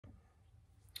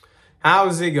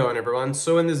How's it going, everyone?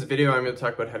 So in this video, I'm going to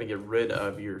talk about how to get rid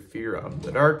of your fear of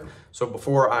the dark. So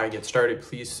before I get started,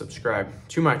 please subscribe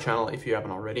to my channel if you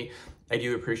haven't already. I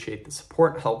do appreciate the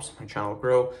support, helps my channel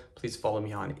grow. Please follow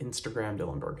me on Instagram,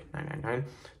 Dylanberg999.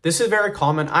 This is very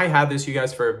common. I had this, you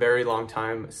guys, for a very long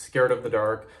time, scared of the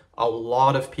dark. A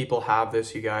lot of people have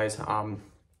this, you guys.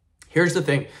 Here's the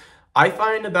thing. I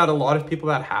find that a lot of people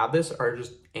that have this are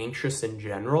just anxious in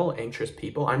general, anxious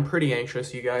people. I'm pretty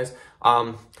anxious, you guys.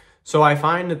 So I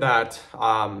find that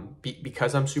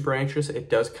because I'm super anxious,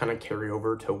 it does kind of carry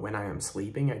over to when I am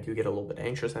sleeping. I do get a little bit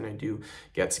anxious and I do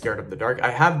get scared of the dark. I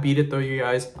have beat it though, you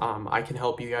guys. I can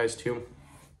help you guys too.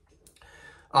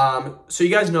 So you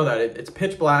guys know that it's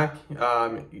pitch black.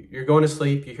 You're going to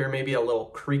sleep. You hear maybe a little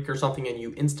creak or something and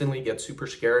you instantly get super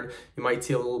scared. You might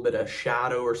see a little bit of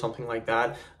shadow or something like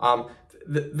that.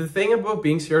 The thing about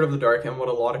being scared of the dark, and what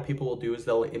a lot of people will do, is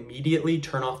they'll immediately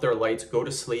turn off their lights, go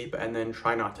to sleep, and then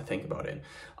try not to think about it.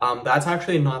 That's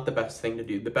actually not the best thing to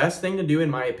do. The best thing to do, in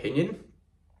my opinion,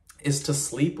 is to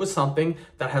sleep with something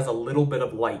that has a little bit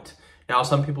of light. Now,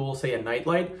 some people will say a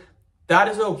nightlight. That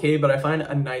is okay, but I find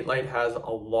a nightlight has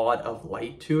a lot of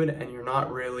light to it, and you're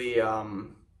not really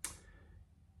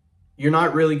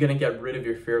going to get rid of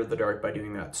your fear of the dark by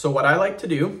doing that. So what I like to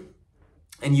do,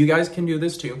 and you guys can do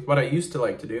this too, what I used to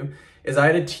like to do is I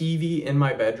had a TV in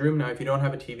my bedroom. Now, if you don't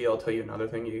have a TV, I'll tell you another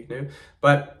thing you can do.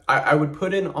 But I would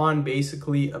put in on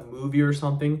basically a movie or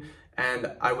something,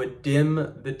 and I would dim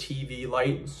the TV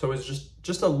light. So it's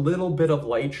just a little bit of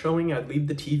light showing. I'd leave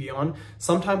the TV on.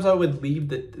 Sometimes I would leave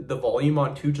the volume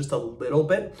on too, just a little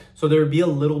bit. So there would be a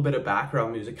little bit of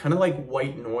background music, kind of like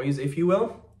white noise, if you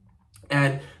will.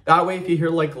 And that way, if you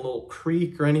hear like a little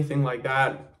creak or anything like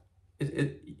that,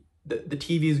 the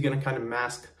TV is going to kind of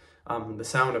mask the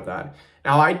sound of that.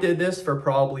 Now, I did this for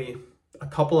probably a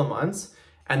couple of months.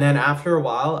 And then after a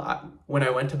while, when I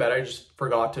went to bed, I just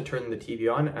forgot to turn the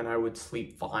TV on and I would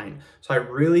sleep fine. So I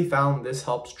really found this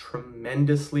helps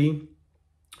tremendously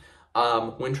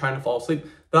when trying to fall asleep.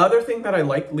 The other thing that I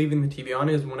like leaving the TV on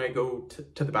is when I go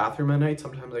to the bathroom at night,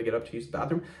 sometimes I get up to use the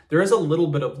bathroom, there is a little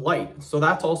bit of light. So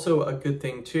that's also a good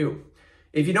thing too.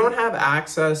 If you don't have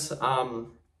access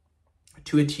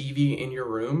to a TV in your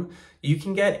room, you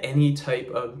can get any type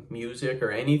of music or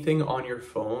anything on your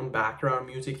phone, background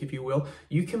music, if you will.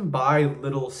 You can buy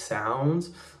little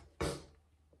sounds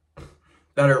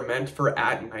that are meant for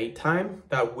at nighttime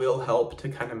that will help to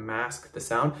kind of mask the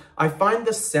sound. I find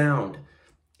the sound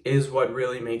is what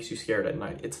really makes you scared at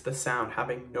night. It's the sound,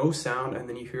 having no sound, and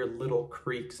then you hear little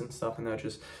creaks and stuff, and that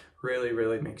just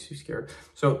really makes you scared.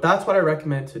 So that's what I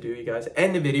recommend to do, you guys.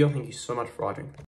 End the video. Thank you so much for watching.